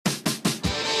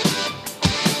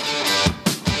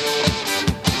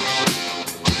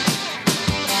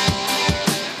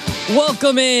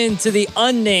Welcome in to the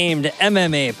Unnamed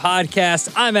MMA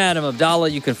Podcast. I'm Adam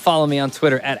Abdalla. You can follow me on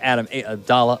Twitter at Adam A.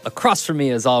 Abdalla. Across from me,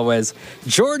 as always,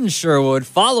 Jordan Sherwood.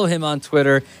 Follow him on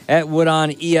Twitter at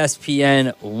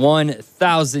WoodOnESPN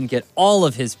 1000. Get all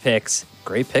of his picks.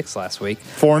 Great picks last week.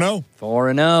 4-0.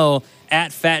 4-0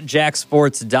 at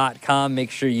FatJackSports.com.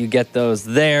 Make sure you get those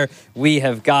there. We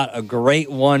have got a great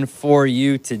one for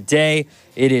you today.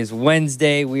 It is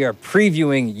Wednesday. We are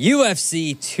previewing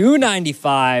UFC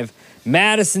 295,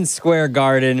 Madison Square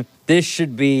Garden. This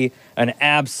should be an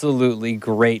absolutely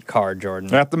great card,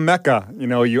 Jordan. At the Mecca.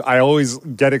 I always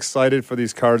get excited for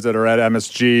these cards that are at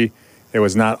MSG. It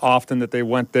was not often that they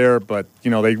went there, but,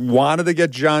 they wanted to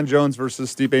get John Jones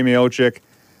versus Stipe Miocic.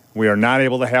 We are not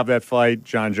able to have that fight.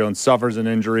 John Jones suffers an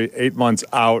injury, 8 months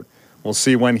out. We'll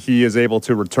see when he is able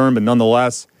to return, but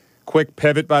nonetheless, quick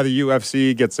pivot by the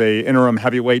UFC, gets a interim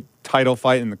heavyweight title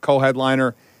fight in the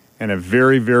co-headliner, and a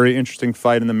very, very interesting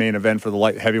fight in the main event for the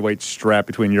light heavyweight strap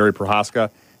between Yuri Prochazka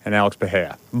and Alex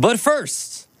Pereira. But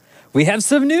first, we have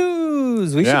some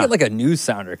news. We should get like a news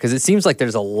sounder because it seems like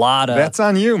there's a lot of... That's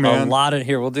on you, man. A lot of...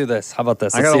 Here, we'll do this. How about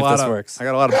this? Let's see if this works. I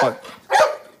got a lot of...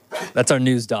 That's our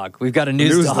news dog. We've got a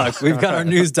news dog. We've got our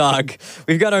news dog.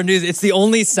 We've got our news. It's the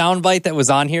only soundbite that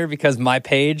was on here because my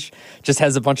page just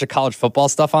has a bunch of college football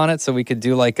stuff on it. So we could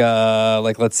do let's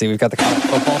see, we've got the college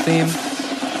football theme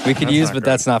we could use, but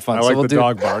that's not fun. I like the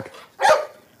dog bark.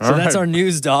 So that's our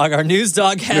news dog. Our news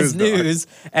dog has news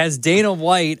as Dana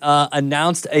White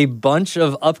announced a bunch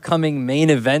of upcoming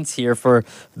main events here for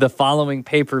the following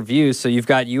pay-per-views. So you've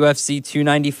got UFC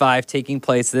 295 taking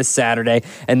place this Saturday.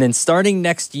 And then starting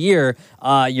next year,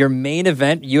 your main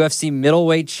event, UFC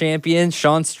middleweight champion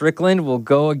Sean Strickland will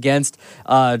go against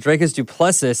Dricus du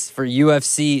Plessis for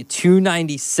UFC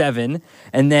 297.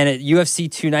 And then at UFC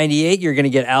 298, you're going to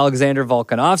get Alexander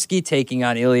Volkanovski taking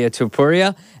on Ilia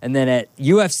Topuria. And then at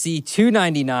UFC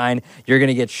 299, you're going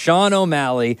to get Sean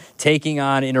O'Malley taking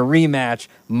on, in a rematch,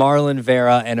 Marlon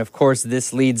Vera. And, of course,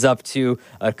 this leads up to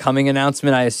a coming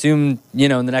announcement, I assume,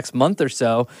 in the next month or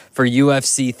so, for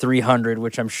UFC 300,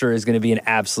 which I'm sure is going to be an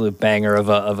absolute banger of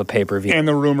a pay-per-view. And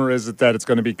the rumor is that it's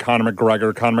going to be Conor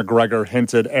McGregor. Conor McGregor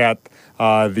hinted at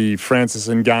the Francis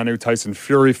Ngannou Tyson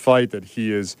Fury fight that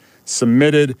he is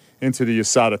submitted into the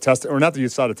USADA testing, or not the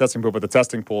USADA testing pool, but the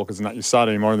testing pool, because it's not USADA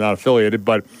anymore, not affiliated,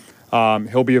 but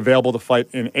he'll be available to fight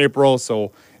in April.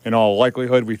 So in all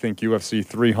likelihood, we think UFC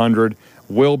 300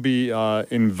 will be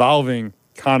involving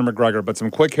Conor McGregor. But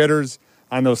some quick hitters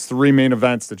on those three main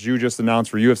events that you just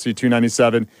announced for UFC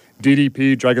 297.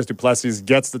 DDP, Dricus du Plessis,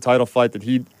 gets the title fight that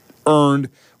he earned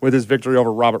with his victory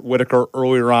over Robert Whittaker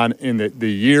earlier on in the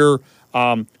year.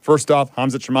 First off,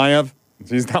 Khamzat Chimaev.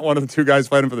 He's not one of the two guys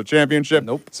fighting for the championship.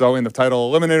 Nope. So in the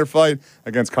title eliminator fight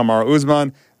against Kamaru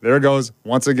Usman, there goes,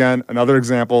 once again, another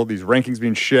example. These rankings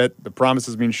being shit, the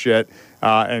promises being shit,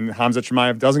 and Khamzat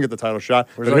Chimaev doesn't get the title shot.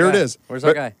 Where's but here guy? it is. Where's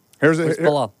our guy? Where's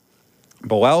Bilal?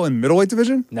 Bilal in middleweight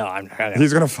division? No, I'm not.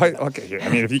 He's going to fight. Okay, I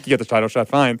mean, if he can get the title shot,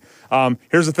 fine.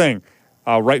 Here's the thing.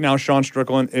 Right now, Sean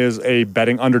Strickland is a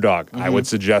betting underdog. Mm-hmm. I would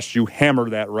suggest you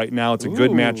hammer that right now. It's a good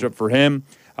matchup for him.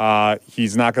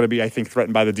 He's not going to be, I think,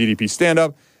 threatened by the DDP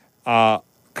stand-up.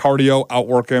 Cardio,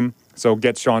 outwork him, so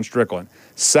get Sean Strickland.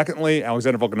 Secondly,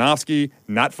 Alexander Volkanovski,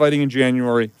 not fighting in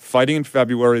January, fighting in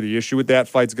February. The issue with that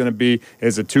fight's going to be,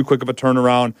 is it too quick of a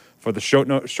turnaround for the short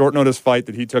notice fight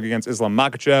that he took against Islam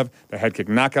Makhachev, the head kick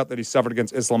knockout that he suffered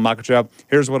against Islam Makhachev?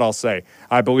 Here's what I'll say.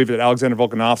 I believe that Alexander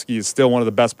Volkanovski is still one of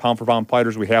the best pound-for-pound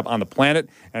fighters we have on the planet,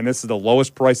 and this is the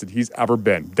lowest price that he's ever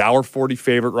been. $1.40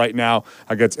 favorite right now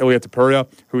against Ilia Topuria,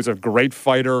 who's a great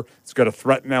fighter. It's going to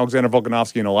threaten Alexander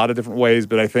Volkanovski in a lot of different ways,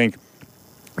 but I think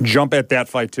jump at that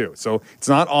fight too. So it's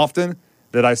not often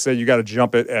that I say you got to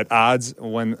jump it at odds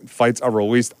when fights are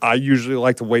released. I usually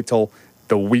like to wait till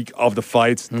the week of the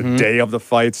fights, the day of the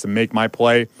fights to make my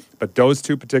play. But those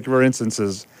two particular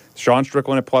instances, Sean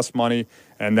Strickland at plus money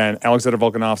and then Alexander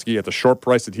Volkanovski at the short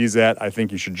price that he's at, I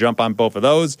think you should jump on both of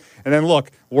those. And then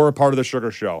look, we're a part of the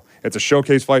Sugar Show. It's a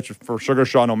showcase fight for Sugar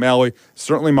Sean O'Malley.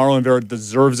 Certainly Marlon Vera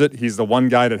deserves it. He's the one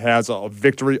guy that has a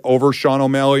victory over Sean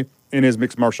O'Malley in his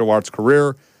mixed martial arts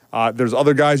career. There's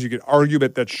other guys you could argue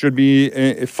that should be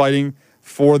fighting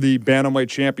for the Bantamweight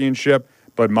Championship,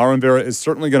 but Marlon Vera is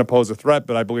certainly going to pose a threat,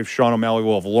 but I believe Sean O'Malley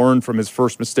will have learned from his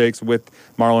first mistakes with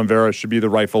Marlon Vera, should be the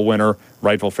rightful winner,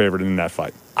 rightful favorite in that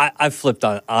fight. I've flipped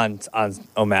on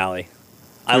O'Malley.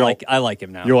 I like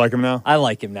him now. You like him now? I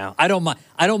like him now. I don't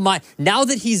mind. Now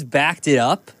that he's backed it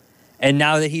up and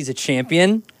now that he's a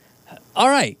champion, All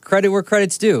right, credit where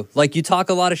credit's due. Like, you talk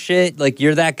a lot of shit, like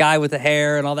you're that guy with the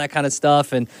hair and all that kind of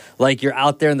stuff, and like you're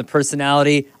out there in the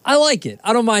personality. I like it.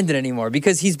 I don't mind it anymore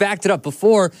because he's backed it up.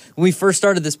 Before, when we first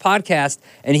started this podcast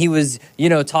and he was,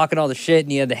 talking all the shit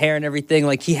and he had the hair and everything,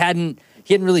 like he hadn't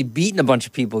really beaten a bunch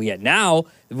of people yet. Now,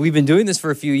 we've been doing this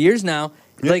for a few years now.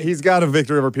 Like, he's got a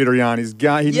victory over Peter Yan. He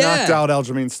knocked out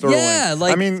Aljamain Sterling. Yeah,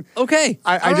 okay.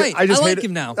 I just like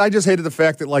him now. I just hated the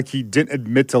fact that he didn't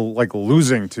admit to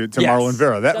losing to Marlon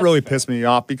Vera. That really pissed me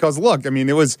off because look,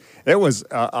 it was a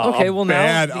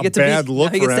bad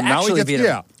look for him. Now he gets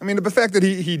the fact that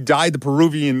he dyed the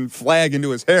Peruvian flag into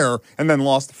his hair and then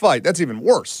lost the fight. That's even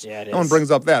worse. Yeah, it is. No one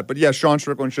brings up that. But yeah, Sean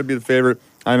Strickland should be the favorite,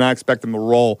 and I expect him to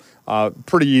roll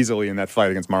pretty easily in that fight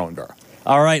against Marlon Vera.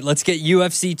 All right, let's get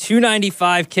UFC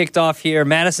 295 kicked off here,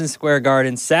 Madison Square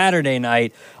Garden, Saturday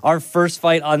night. Our first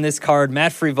fight on this card,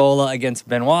 Matt Frivola against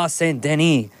Benoit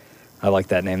Saint-Denis. I like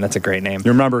that name. That's a great name.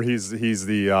 You remember he's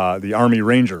the Army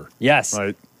Ranger. Yes.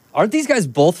 Right. Aren't these guys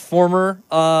both former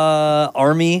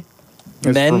Army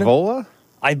men? Is Frivola?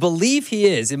 I believe he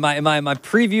is. In my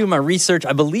preview, my research,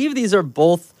 I believe these are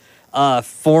both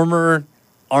former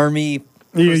Army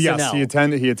personnel. Yes, he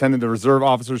attended the Reserve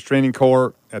Officers Training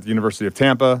Corps at the University of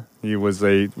Tampa. He was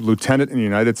a lieutenant in the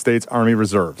United States Army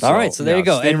Reserve. All right, so there you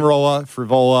go. Steamroller,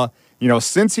 Frivola.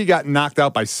 Since he got knocked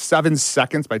out by 7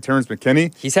 seconds by Terrence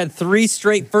McKinney. He's had 3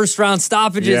 straight first-round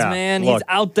stoppages, man. Look, he's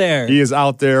out there. He is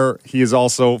out there. He is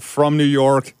also from New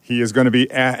York. He is going to be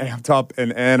amped up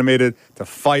and animated to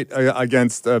fight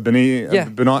against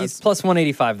Benoit. He's plus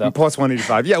 185, though. Plus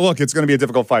 185. Yeah, look, it's going to be a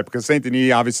difficult fight because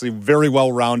Saint-Denis, obviously, very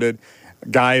well-rounded.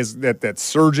 Guys that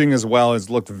surging as well has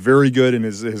looked very good in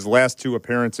his last 2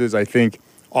 appearances. I think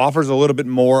offers a little bit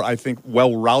more,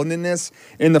 well-roundedness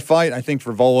in the fight. I think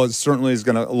Frivola certainly is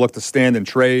going to look to stand and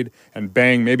trade and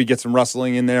bang, maybe get some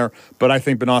wrestling in there. But I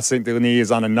think Benoit Saint-Denis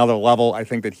is on another level. I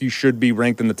think that he should be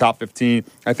ranked in the top 15.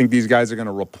 I think these guys are going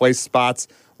to replace spots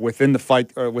within the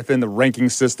fight, within the ranking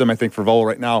system. I think Frivola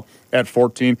right now at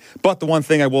 14. But the one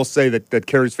thing I will say that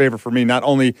carries favor for me, not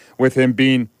only with him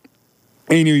being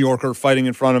a New Yorker fighting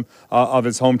in front of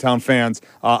his hometown fans,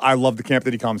 I love the camp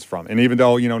that he comes from. And even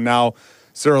though, now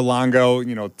Sarah Longo,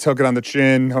 took it on the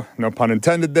chin, no pun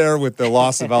intended there, with the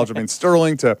loss of Aljamain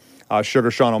Sterling to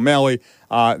Sugar Sean O'Malley,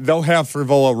 they'll have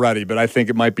Frivola ready, but I think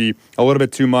it might be a little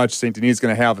bit too much. Saint-Denis is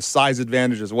going to have a size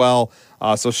advantage as well.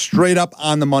 So straight up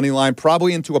on the money line,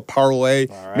 probably into a parlay,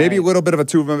 maybe a little bit of a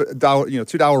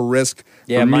 $2 risk.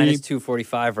 Yeah, minus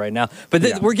 245 right now.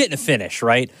 But we're getting a finish,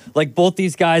 right? Like both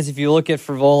these guys, if you look at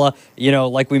Frivola,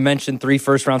 like we mentioned, 3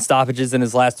 first-round stoppages in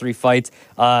his last 3 fights.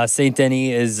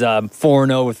 Saint-Denis is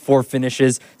 4-0 with 4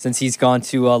 finishes since he's gone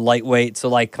to lightweight.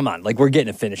 So, come on, we're getting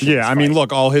a finish. Yeah,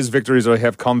 look, all his victories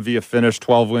have come via finish,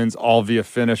 12 wins, all via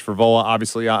finish. Frivola,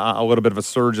 obviously, a little bit of a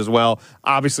surge as well.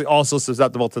 Obviously, also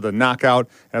susceptible to the knockout,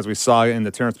 as we saw in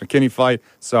the Terrence McKinney fight.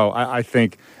 So I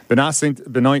think Benoit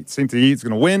Saint-Denis is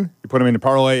going to win. You put him in the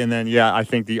parlay, and then, I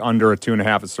think the under a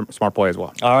 2.5 is smart play as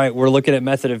well. All right, we're looking at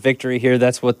method of victory here.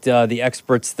 That's what the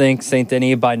experts think.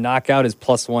 Saint-Denis by knockout is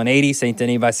plus 180.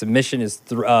 Saint-Denis by submission is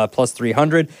plus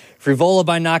 300. Frivola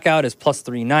by knockout is plus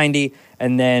 390.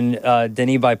 And then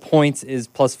Denis by points is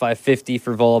plus 550.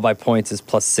 Frivola by points is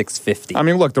plus 650.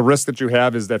 Look, the risk that you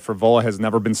have is that Frivola has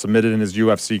never been submitted in his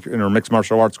UFC or mixed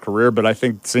martial arts career, but I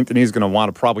think Saint-Denis is going to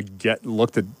want to probably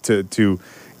look to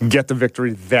get the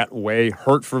victory that way,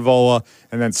 hurt Frivola,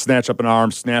 and then snatch up an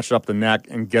arm, snatch up the neck,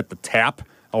 and get the tap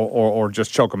or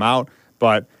just choke him out.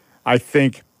 But I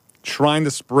think trying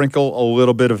to sprinkle a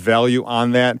little bit of value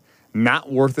on that,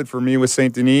 not worth it for me with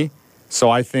Saint-Denis. So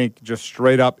I think just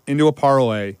straight up into a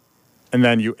parlay, and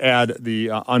then you add the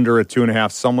under a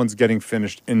 2.5. Someone's getting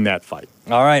finished in that fight.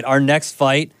 All right, our next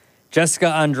fight, Jessica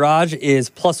Andrade is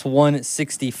plus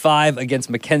 165 against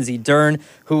Mackenzie Dern,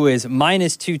 who is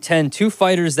minus 210. 2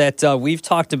 fighters that we've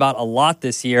talked about a lot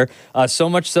this year, so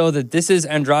much so that this is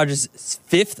Andrade's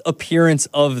 5th appearance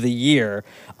of the year.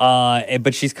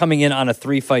 But she's coming in on a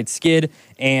 3-fight skid,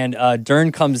 and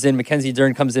Mackenzie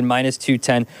Dern comes in minus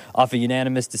 210 off a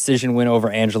unanimous decision win over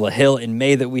Angela Hill in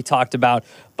May that we talked about.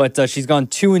 But she's gone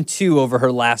 2-2 over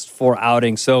her last 4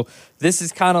 outings. So this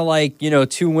is kind of like,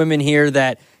 2 women here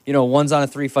that, one's on a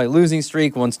 3-fight losing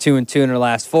streak, one's 2-2 in her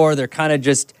last 4. They're kind of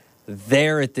just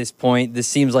there at this point. This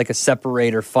seems like a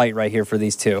separator fight right here for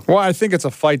these 2. Well, I think it's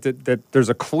a fight that there's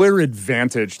a clear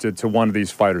advantage to one of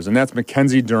these fighters, and that's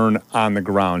Mackenzie Dern on the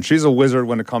ground. She's a wizard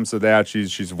when it comes to that.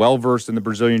 She's well-versed in the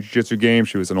Brazilian Jiu-Jitsu game.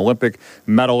 She was an Olympic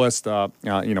medalist, Pan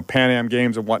Am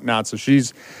Games and whatnot. So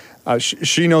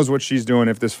she knows what she's doing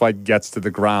if this fight gets to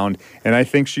the ground. And I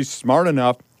think she's smart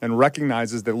enough and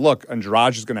recognizes that, look,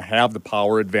 Andrade is going to have the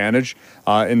power advantage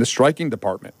in the striking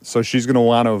department. So she's going to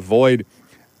want to avoid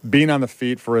being on the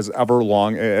feet for as ever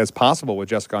long as possible with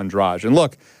Jessica Andrade. And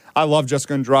look, I love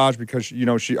Jessica Andrade because,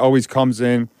 she always comes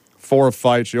in for a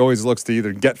fight. She always looks to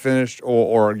either get finished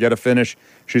or get a finish.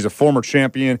 She's a former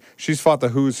champion. She's fought the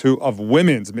who's who of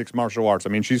women's mixed martial arts. I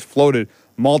mean, she's floated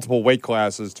multiple weight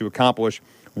classes to accomplish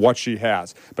what she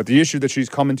has. But the issue that she's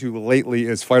come into lately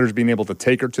is fighters being able to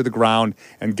take her to the ground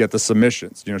and get the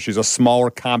submissions. She's a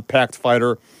smaller, compact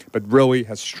fighter, but really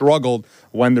has struggled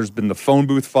when there's been the phone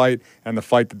booth fight and the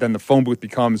fight that then the phone booth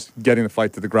becomes getting the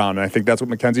fight to the ground. And I think that's what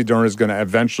Mackenzie Dern is going to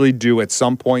eventually do at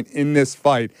some point in this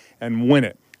fight and win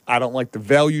it. I don't like the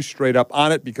value straight up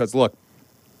on it because, look,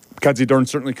 Mackenzie Dern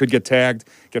certainly could get tagged,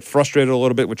 get frustrated a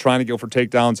little bit with trying to go for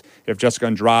takedowns if Jessica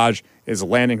Andrade is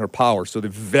landing her power. So the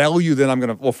value that I'm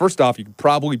going to, well, first off, you could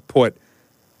probably put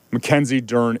Mackenzie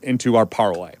Dern into our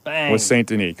parlay with Saint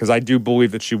Denis because I do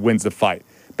believe that she wins the fight.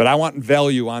 But I want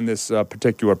value on this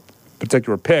particular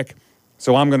pick,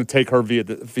 so I'm going to take her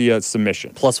via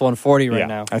submission. Plus 140 right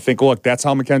now. I think, look, that's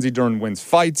how Mackenzie Dern wins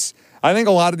fights. I think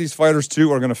a lot of these fighters,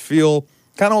 too, are going to feel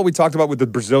kind of what we talked about with the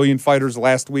Brazilian fighters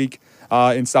last week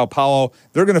in Sao Paulo.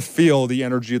 They're going to feel the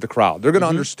energy of the crowd. They're going to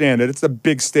understand it. It's the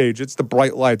big stage. It's the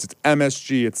bright lights. It's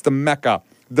MSG. It's the Mecca.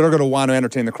 They're going to want to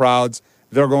entertain the crowds.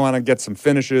 They're going to want to get some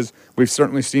finishes. We've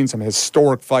certainly seen some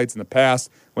historic fights in the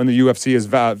past when the UFC has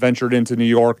ventured into New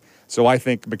York. So I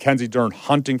think Mackenzie Dern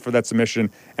hunting for that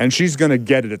submission, and she's going to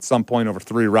get it at some point over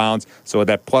 3 rounds. So at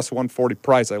that plus 140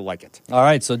 price, I like it. All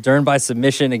right, so Dern by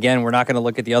submission. Again, we're not going to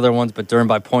look at the other ones, but Dern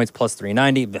by points plus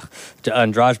 390.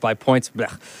 Andrade by points.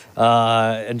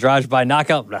 Andrade by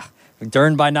knockout.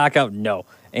 Dern by knockout, no.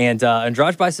 And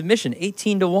Andrade by submission,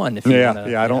 18-1. If you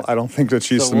wanna, I don't think that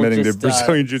she's submitting to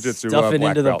Brazilian Jiu-Jitsu. Stuff it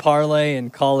into the parlay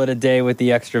and call it a day with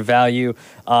the extra value,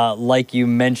 like you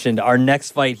mentioned. Our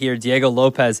next fight here, Diego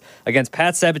Lopez against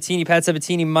Pat Sabatini. Pat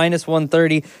Sabatini minus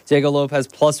 130. Diego Lopez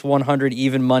plus 100.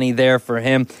 Even money there for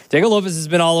him. Diego Lopez has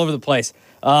been all over the place.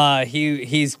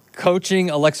 He's coaching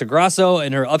Alexa Grasso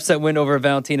in her upset win over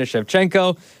Valentina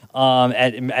Shevchenko.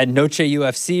 At Noche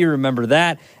UFC, remember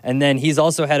that. And then he's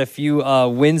also had a few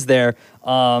wins there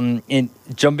in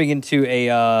jumping into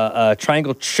a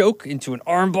triangle choke into an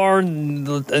armbar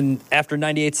and after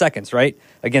 98 seconds, right?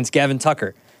 Against Gavin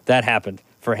Tucker. That happened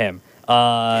for him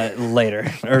earlier.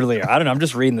 I don't know. I'm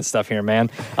just reading this stuff here, man.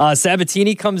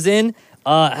 Sabatini comes in.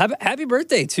 Happy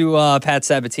birthday to Pat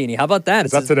Sabatini. How about that?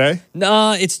 Is that today?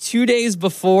 No, it's 2 days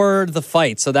before the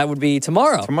fight, so that would be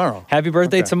tomorrow. Happy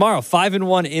birthday tomorrow.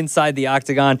 5-1 inside the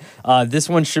octagon. This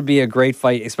one should be a great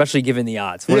fight, especially given the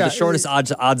odds. One of the shortest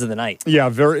odds of the night. Yeah,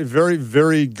 very, very,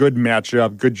 very good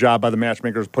matchup. Good job by the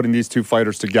matchmakers putting these two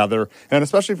fighters together, and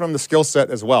especially from the skill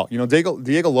set as well.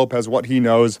 Diego Lopez, what he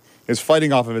knows is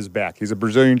fighting off of his back. He's a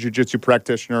Brazilian Jiu-Jitsu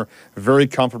practitioner, very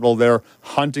comfortable there,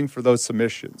 hunting for those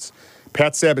submissions.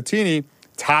 Pat Sabatini,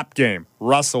 top game,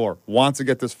 wrestler, wants to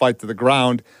get this fight to the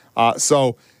ground.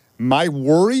 So my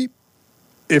worry,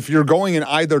 if you're going in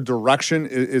either direction,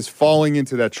 is falling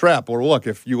into that trap. Or look,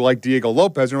 if you like Diego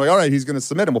Lopez, you're like, all right, he's going to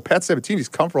submit him. Well, Pat Sabatini's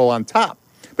comfortable on top.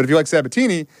 But if you like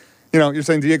Sabatini, you're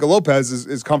saying Diego Lopez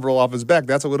is comfortable off his back.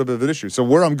 That's a little bit of an issue. So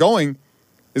where I'm going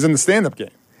is in the stand-up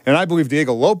game. And I believe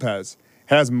Diego Lopez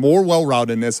has more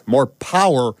well-roundedness, more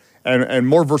power, and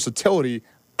more versatility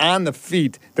on the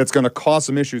feet that's going to cause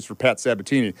some issues for Pat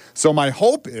Sabatini. So my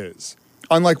hope is,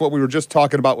 unlike what we were just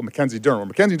talking about with Mackenzie Dern, where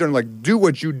Mackenzie Dern, do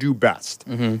what you do best.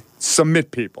 Submit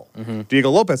people.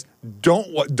 Diego Lopez,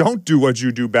 don't do what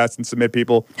you do best and submit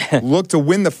people. Look to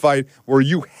win the fight where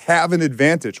you have an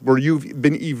advantage, where you've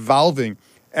been evolving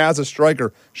as a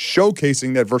striker,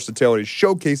 showcasing that versatility,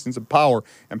 showcasing some power.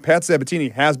 And Pat Sabatini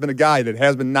has been a guy that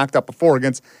has been knocked out before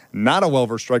against not a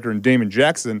well-versed striker in Damon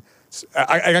Jackson.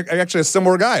 I actually a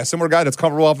similar guy that's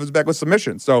comfortable off his back with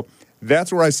submission. So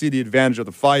that's where I see the advantage of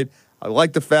the fight. I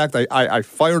like the fact I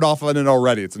fired off on it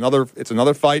already. It's another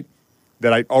fight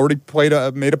that I already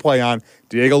made a play on.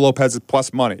 Diego Lopez is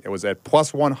plus money. It was at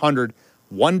plus 100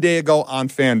 1 day ago on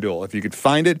FanDuel. If you could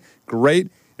find it, great.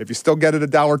 If you still get it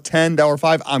 $1.10,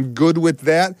 $1.05, I'm good with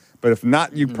that. But if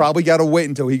not, you probably got to wait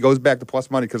until he goes back to plus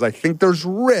money because I think there's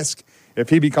risk if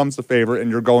he becomes the favorite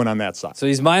and you're going on that side. So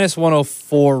he's minus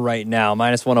 104 right now,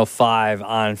 minus 105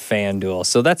 on FanDuel.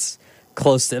 So that's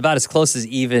about as close as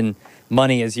even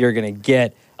money as you're going to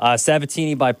get.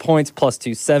 Sabatini by points plus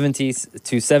 270,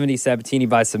 Sabatini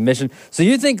by submission. So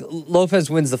you think Lopez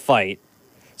wins the fight.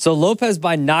 So Lopez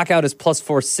by knockout is plus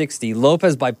 460.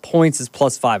 Lopez by points is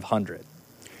plus 500.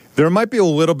 There might be a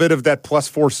little bit of that plus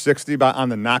 460 on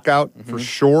the knockout for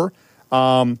sure.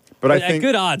 But I think at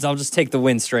good odds, I'll just take the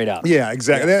win straight up. Yeah,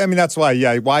 exactly. I mean, that's why.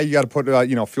 Yeah, why you got to put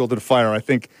fuel to the fire. I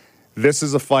think this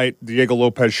is a fight Diego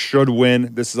Lopez should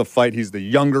win. This is a fight. He's the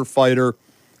younger fighter.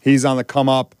 He's on the come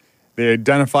up. They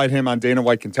identified him on Dana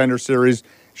White Contender Series.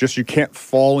 Just you can't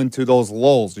fall into those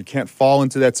lulls. You can't fall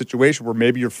into that situation where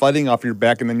maybe you're fighting off your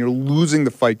back and then you're losing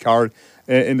the fight card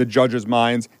in the judges'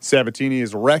 minds. Sabatini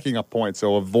is racking up points,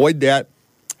 so avoid that.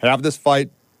 Have this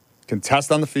fight,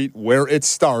 contest on the feet where it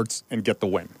starts, and get the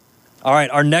win. All right,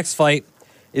 our next fight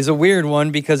is a weird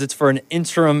one because it's for an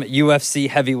interim UFC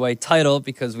heavyweight title,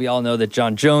 because we all know that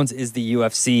Jon Jones is the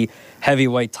UFC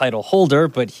heavyweight title holder,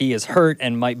 but he is hurt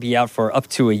and might be out for up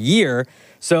to a year.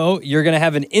 So you're going to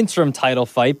have an interim title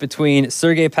fight between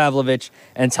Sergey Pavlovich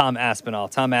and Tom Aspinall.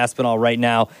 Tom Aspinall right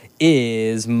now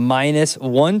is minus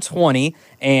 120,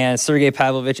 and Sergey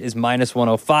Pavlovich is minus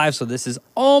 105. So this is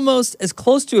almost as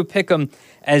close to a pick'em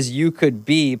as you could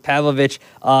be. Pavlovich,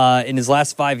 in his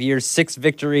last 5 years, 6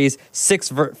 victories,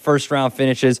 6 first-round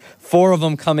finishes, 4 of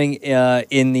them coming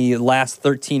in the last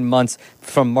 13 months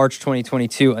from March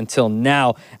 2022 until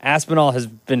now. Aspinall has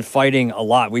been fighting a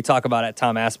lot. We talk about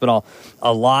Tom Aspinall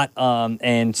a lot,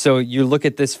 and so you look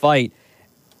at this fight,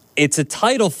 it's a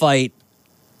title fight,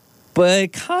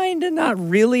 but kind of not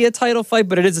really a title fight,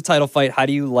 but it is a title fight. How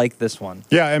do you like this one?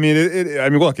 Yeah, I mean,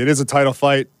 look, it is a title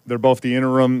fight. They're both the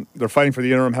interim. They're fighting for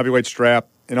the interim heavyweight strap.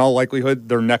 In all likelihood,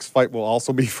 their next fight will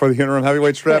also be for the interim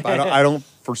heavyweight strap. I don't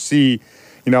foresee,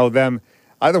 them,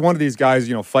 either one of these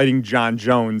guys, fighting Jon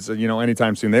Jones,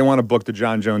 anytime soon. They want to book the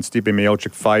Jon Jones Stipe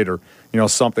Miocic fight or,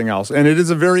 something else. And it is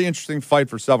a very interesting fight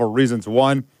for several reasons.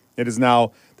 One, it is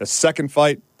now the second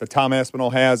fight that Tom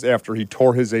Aspinall has after he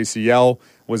tore his ACL,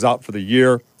 was out for the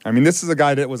year. I mean, this is a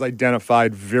guy that was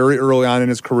identified very early on in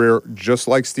his career, just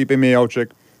like Stipe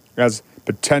Miocic, as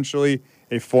potentially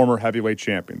a former heavyweight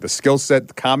champion. The skill set,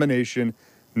 the combination,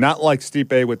 not like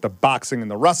Stipe with the boxing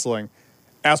and the wrestling.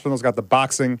 Aspinall's got the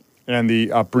boxing and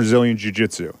the Brazilian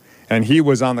jiu-jitsu. And he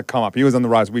was on the come-up. He was on the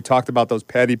rise. We talked about those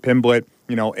Paddy Pimblett,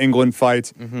 England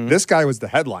fights. Mm-hmm. This guy was the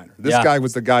headliner. This guy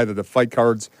was the guy that the fight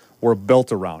cards were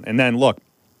built around. And then, look,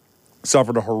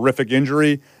 suffered a horrific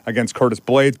injury against Curtis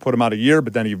Blades, put him out a year,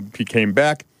 but then he came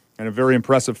back, and a very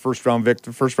impressive first-round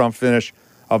finish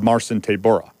of Marcin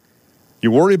Tybura. You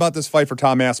worry about this fight for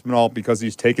Tom Aspinall because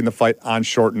he's taking the fight on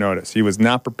short notice. He was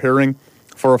not preparing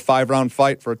for a 5-round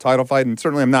fight, for a title fight, and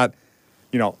certainly I'm not,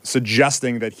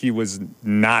 suggesting that he was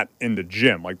not in the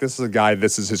gym. Like, this is a guy,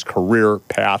 this is his career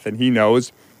path, and he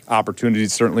knows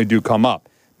opportunities certainly do come up.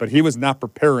 But he was not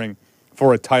preparing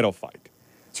for a title fight.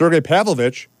 Sergey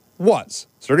Pavlovich was.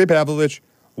 Sergey Pavlovich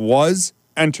was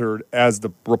entered as the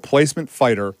replacement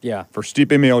fighter for Stipe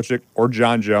Miocic or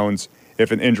Jon Jones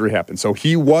if an injury happened. So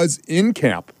he was in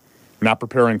camp, not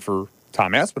preparing for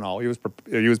Tom Aspinall. He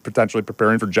was potentially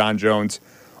preparing for Jon Jones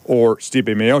or Stipe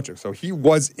Miocic. So he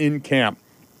was in camp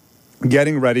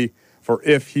getting ready for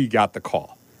if he got the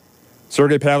call.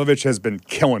 Sergey Pavlovich has been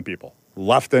killing people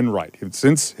left and right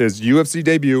since his UFC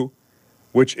debut,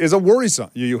 which is a worrisome.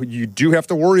 You do have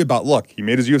to worry about, look, he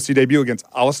made his UFC debut against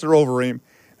Alistair Overeem.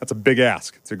 That's a big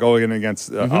ask to go in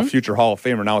against a future Hall of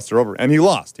Famer, Alistair Overeem. And he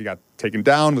lost. He got taken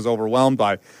down, was overwhelmed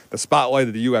by the spotlight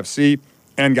of the UFC,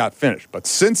 and got finished. But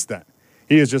since then,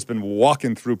 he has just been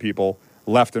walking through people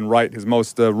left and right. His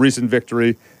most recent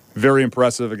victory, very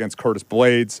impressive against Curtis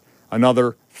Blades,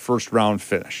 another first-round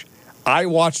finish. I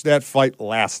watched that fight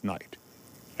last night,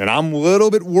 and I'm a little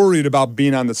bit worried about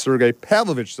being on the Sergey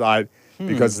Pavlovich side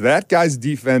because that guy's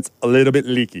defense a little bit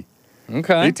leaky.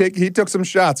 Okay. He took some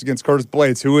shots against Curtis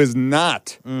Blades, who is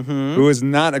not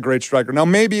a great striker. Now,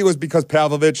 maybe it was because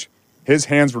Pavlovich, his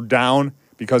hands were down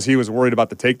because he was worried about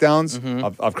the takedowns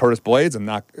of Curtis Blades. I'm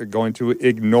not going to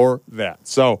ignore that.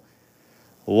 So,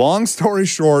 long story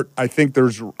short, I think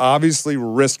there's obviously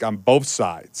risk on both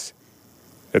sides.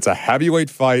 It's a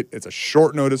heavyweight fight. It's a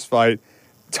short notice fight,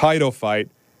 title fight.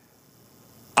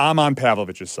 I'm on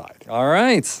Pavlovich's side. All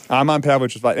right. I'm on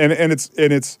Pavlovich's side. And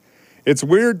it's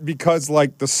weird because,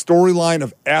 like, the storyline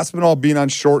of Aspinall being on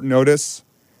short notice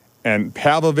and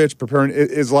Pavlovich preparing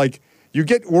is like, you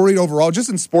get worried overall, just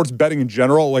in sports betting in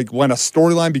general, like when a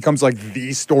storyline becomes like the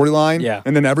storyline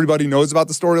and then everybody knows about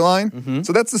the storyline.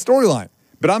 So that's the storyline.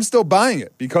 But I'm still buying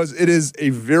it because it is a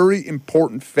very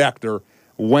important factor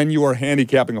when you are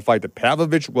handicapping a fight that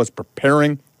Pavlovich was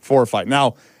preparing for a fight.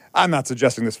 Now, I'm not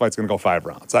suggesting this fight's going to go 5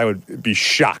 rounds. I would be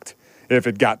shocked if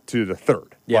it got to the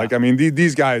third. Yeah. Like, I mean,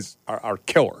 these guys are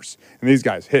killers, and these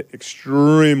guys hit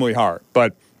extremely hard.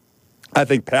 But I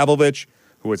think Pavlovich,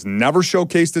 who has never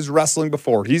showcased his wrestling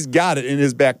before, he's got it in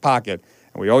his back pocket,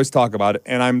 and we always talk about it,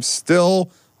 and I'm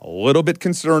still a little bit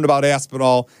concerned about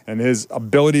Aspinall and his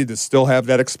ability to still have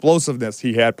that explosiveness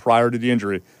he had prior to the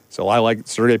injury. So I like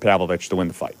Sergey Pavlovich to win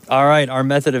the fight. All right, our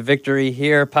method of victory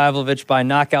here, Pavlovich by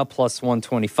knockout plus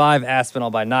 125,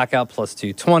 Aspinall by knockout plus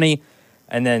 220.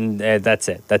 And then that's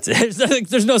it. That's it.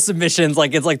 There's no submissions.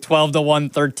 Like it's like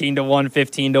 12-1, 13-1,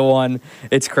 15-1.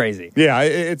 It's crazy.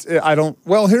 Yeah,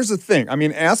 well, here's the thing. I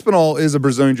mean, Aspinall is a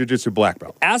Brazilian Jiu-Jitsu black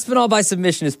belt. Aspinall by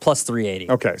submission is plus 380.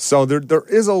 Okay, so there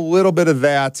is a little bit of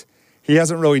that.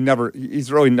 He's really never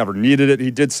needed it.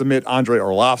 He did submit Andrei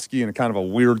Arlovsky in a kind of a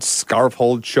weird scarf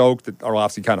hold choke that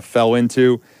Arlovsky kind of fell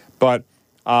into. But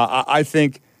I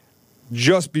think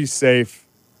just be safe.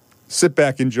 Sit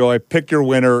back, enjoy, pick your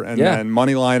winner, and then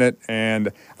money line it.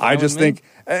 And I just think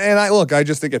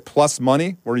at plus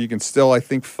money, where you can still, I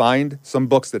think, find some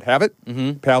books that have it,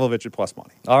 Pavlovich at plus money.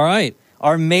 All right.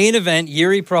 Our main event,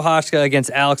 Yuri Prochazka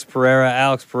against Alex Pereira.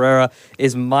 Alex Pereira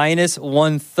is minus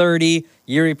 130.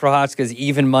 Yuri Prochazka is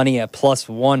even money at plus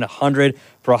 100.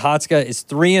 Prochazka is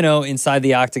 3-0 inside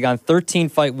the octagon,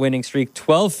 13-fight winning streak,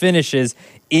 12 finishes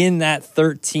in that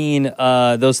 13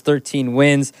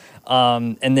 wins.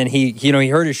 And then he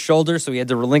hurt his shoulder, so he had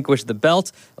to relinquish the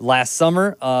belt last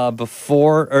summer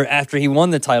after he won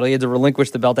the title. He had to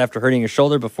relinquish the belt after hurting his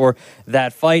shoulder before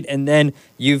that fight. And then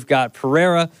you've got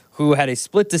Pereira, who had a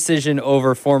split decision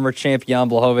over former champ Jan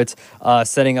Blachowicz,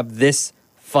 setting up this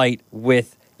fight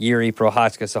with Yuri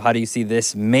Prochazka. So how do you see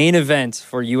this main event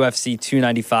for UFC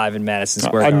 295 in Madison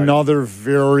Square Garden? Another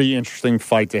very interesting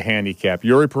fight to handicap.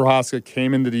 Yuri Prochazka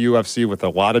came into the UFC with a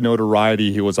lot of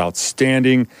notoriety. He was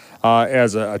outstanding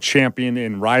as a champion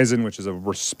in Rizin, which is a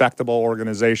respectable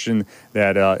organization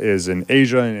that is in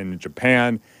Asia and in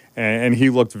Japan. And he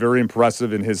looked very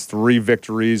impressive in his 3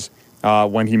 victories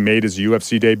when he made his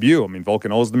UFC debut. I mean,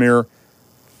 Volkan Ozdemir,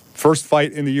 first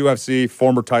fight in the UFC,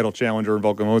 former title challenger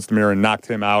Volkan Ozdemir, and knocked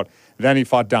him out. Then he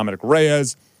fought Dominic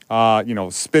Reyes,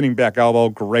 spinning back elbow,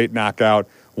 great knockout.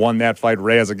 Won that fight.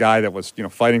 Reyes, a guy that was,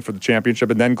 fighting for the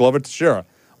championship. And then Glover Teixeira,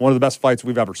 one of the best fights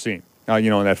we've ever seen, in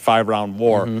that 5-round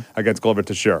war against Glover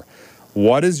Teixeira.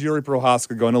 What is Yuri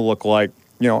Prochazka going to look like,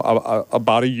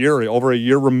 about over a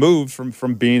year removed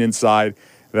from being inside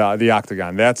the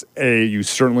octagon? That's A, you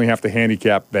certainly have to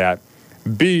handicap that.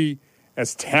 B,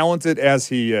 as talented as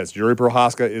he is, Yuri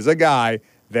Prochazka is a guy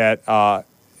that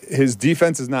his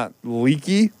defense is not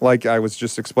leaky, like I was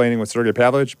just explaining with Sergey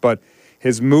Pavlovich, but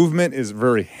his movement is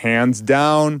very hands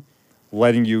down,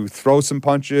 letting you throw some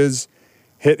punches,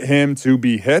 hit him to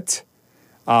be hit.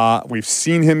 We've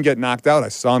seen him get knocked out. I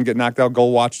saw him get knocked out. Go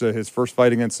watch his first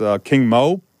fight against King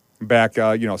Mo back,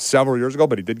 several years ago,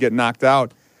 but he did get knocked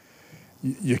out.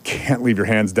 You can't leave your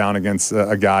hands down against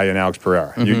a guy in Alex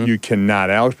Pereira. You cannot.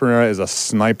 Alex Pereira is a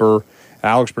sniper.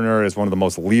 Alex Pereira is one of the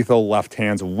most lethal left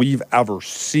hands we've ever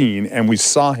seen, and we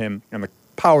saw him and the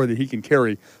power that he can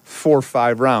carry 4 or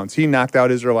 5 rounds. He knocked out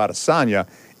Israel Adesanya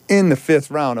in the 5th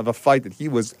round of a fight that he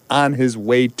was on his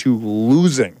way to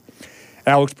losing.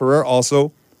 Alex Pereira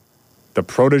also the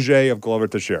protege of Glover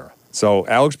Teixeira. So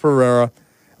Alex Pereira,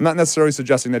 I'm not necessarily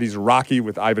suggesting that he's Rocky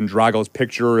with Ivan Drago's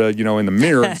picture, in the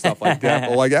mirror and stuff like that.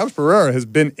 But Alex Pereira has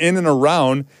been in and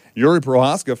around Yuri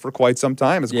Prochazka for quite some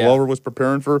time as Glover was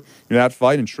preparing for that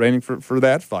fight and training for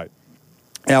that fight.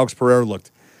 Alex Pereira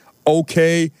looked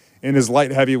okay in his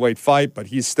light heavyweight fight, but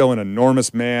he's still an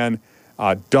enormous man.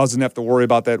 Doesn't have to worry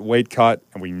about that weight cut,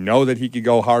 and we know that he could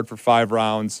go hard for 5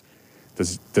 rounds.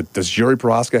 Does Yuri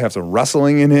Prochazka have some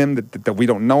wrestling in him that we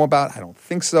don't know about? I don't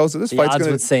think so. So this fight's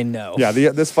would say no. Yeah,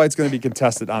 this fight's going to be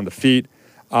contested on the feet.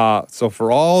 So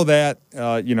for all that,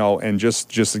 and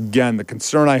just again, the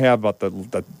concern I have about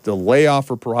the layoff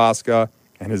for Prochazka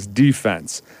and his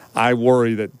defense, I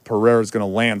worry that Pereira is going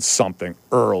to land something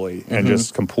early and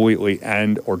just completely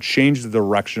end or change the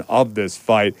direction of this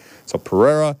fight. So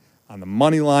Pereira on the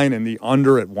money line and the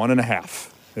under at 1.5.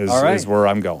 Is where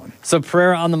I'm going. So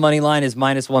Pereira on the money line is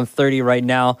minus 130 right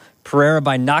now. Pereira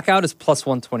by knockout is plus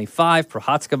 125.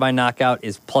 Prochazka by knockout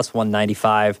is plus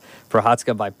 195.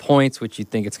 Prochazka by points, which you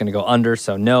think it's going to go under,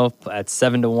 so no, at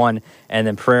 7-1. And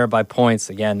then Pereira by points,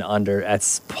 again, under at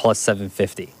plus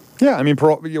 750. Yeah, I mean,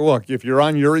 look, if you're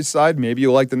on Yuri's side, maybe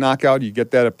you like the knockout. You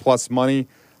get that at plus money,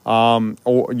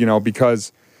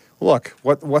 because... Look,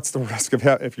 what's the risk of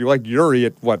if you like Yuri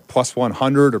at plus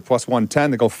 100 or plus 110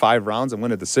 to go 5 rounds and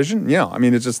win a decision?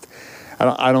 It's just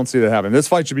I don't see that happening. This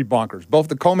fight should be bonkers. Both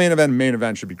the co-main event and main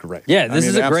event should be great. Yeah, this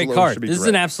is a great card. This is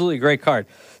an absolutely great card.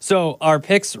 So our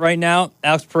picks right now: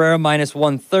 Alex Pereira minus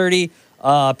 130,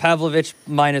 Pavlovich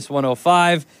minus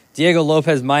 105, Diego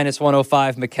Lopez minus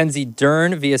 105, Mackenzie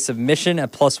Dern via submission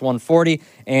at plus 140,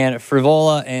 and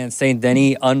Frivola and Saint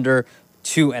Denis under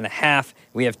 2.5.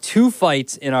 We have 2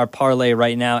 fights in our parlay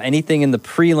right now. Anything in the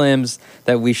prelims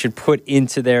that we should put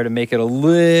into there to make it a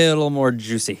little more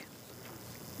juicy?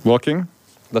 Looking.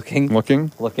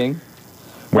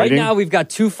 Right now, we've got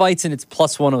 2 fights, and it's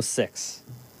plus 106.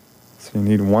 So you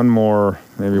need one more,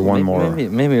 maybe one more.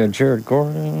 Maybe a Jared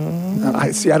Gordon.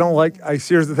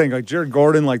 Here's the thing. Like Jared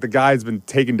Gordon, like the guy's been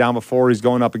taken down before. He's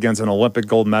going up against an Olympic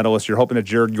gold medalist. You're hoping that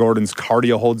Jared Gordon's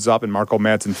cardio holds up and Marco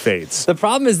Madsen fades. The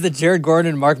problem is that Jared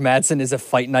Gordon and Mark Madsen is a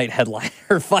fight night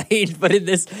headliner fight, but in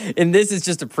this it's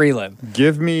just a prelim.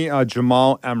 Give me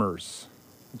Jamal Emmers.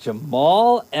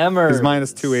 Jamal Emmers. He's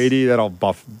minus 280. That'll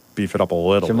beef it up a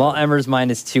little. Jamal Emmers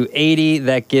minus 280.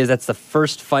 That's the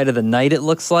first fight of the night, it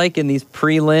looks like, in these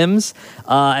prelims.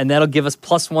 And that'll give us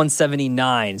plus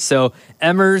 179. So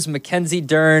Emmers, Mackenzie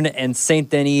Dern, and St.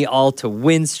 Denis all to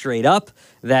win straight up.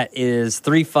 That is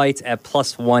 3 fights at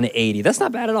plus 180. That's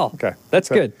not bad at all. Okay. That's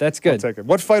good. That's good. I'll take it.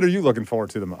 What fight are you looking forward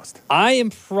to the most? I am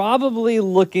probably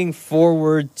looking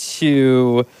forward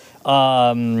to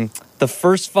the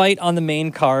first fight on the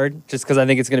main card, just because I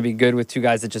think it's going to be good with 2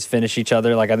 guys that just finish each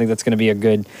other. Like, I think that's going to be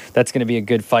a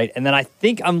good fight. And then I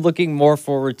think I'm looking more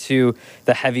forward to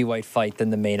the heavyweight fight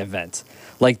than the main event,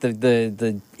 like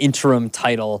the interim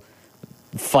title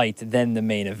fight than the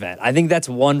main event. I think that's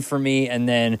 1 for me, and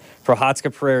then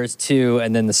Prochazka Pereira is 2,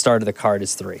 and then the start of the card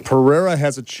is 3. Pereira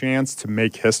has a chance to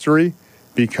make history,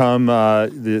 become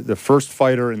the first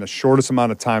fighter in the shortest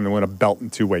amount of time to win a belt in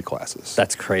 2 weight classes.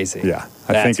 That's crazy. Yeah,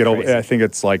 I think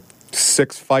it's like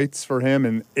 6 fights for him,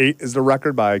 and 8 is the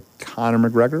record by Conor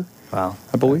McGregor. Wow,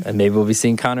 I believe. And maybe we'll be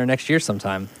seeing Conor next year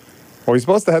sometime. Well, he's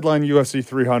supposed to headline UFC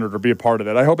 300 or be a part of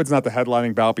it. I hope it's not the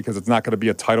headlining bout because it's not going to be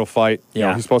a title fight.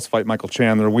 Yeah. He's supposed to fight Michael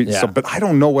Chandler. But I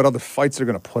don't know what other fights they're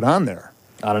going to put on there.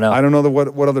 I don't know. I don't know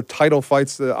what other title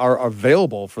fights are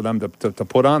available for them to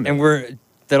put on there. And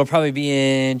that'll probably be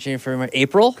in January,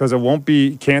 April. Because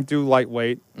it can't do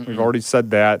lightweight. We've already said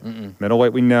that.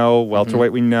 Middleweight we know.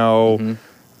 Welterweight we know.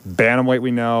 Bantamweight we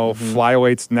know.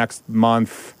 Flyweight's next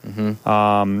month.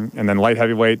 And then light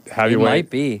heavyweight. It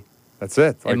might be. That's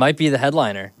it. It might be the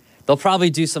headliner. They'll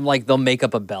probably do some, they'll make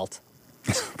up a belt.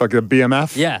 Like a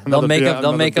BMF? Yeah, they'll make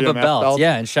up a belt.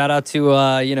 Yeah, and shout out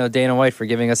to Dana White for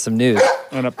giving us some news.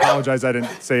 And apologize, I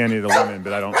didn't say any of the women,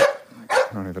 but I don't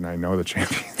even know the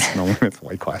champions in the women's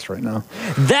weight class right now.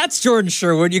 That's Jordan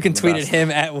Sherwood. You can tweet at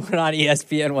him at on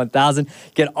ESPN 1000.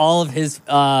 Get all of his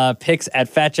picks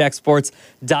at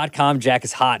FatJackSports.com. Jack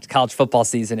is hot. College football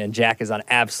season, and Jack is on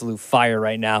absolute fire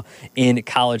right now in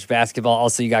college basketball.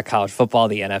 Also, you got college football,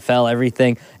 the NFL,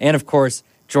 everything. And, of course,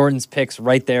 Jordan's picks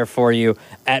right there for you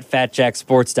at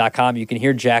FatJackSports.com. You can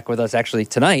hear Jack with us actually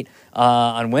tonight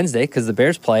on Wednesday because the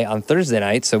Bears play on Thursday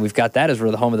night. So we've got that as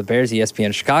we're the home of the Bears,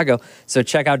 ESPN Chicago. So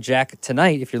check out Jack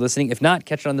tonight if you're listening. If not,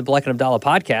 catch it on the Black and Abdalla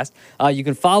podcast. You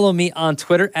can follow me on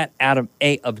Twitter at Adam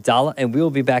A. Abdalla, and we will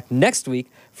be back next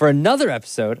week for another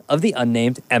episode of the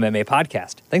Unnamed MMA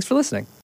Podcast. Thanks for listening.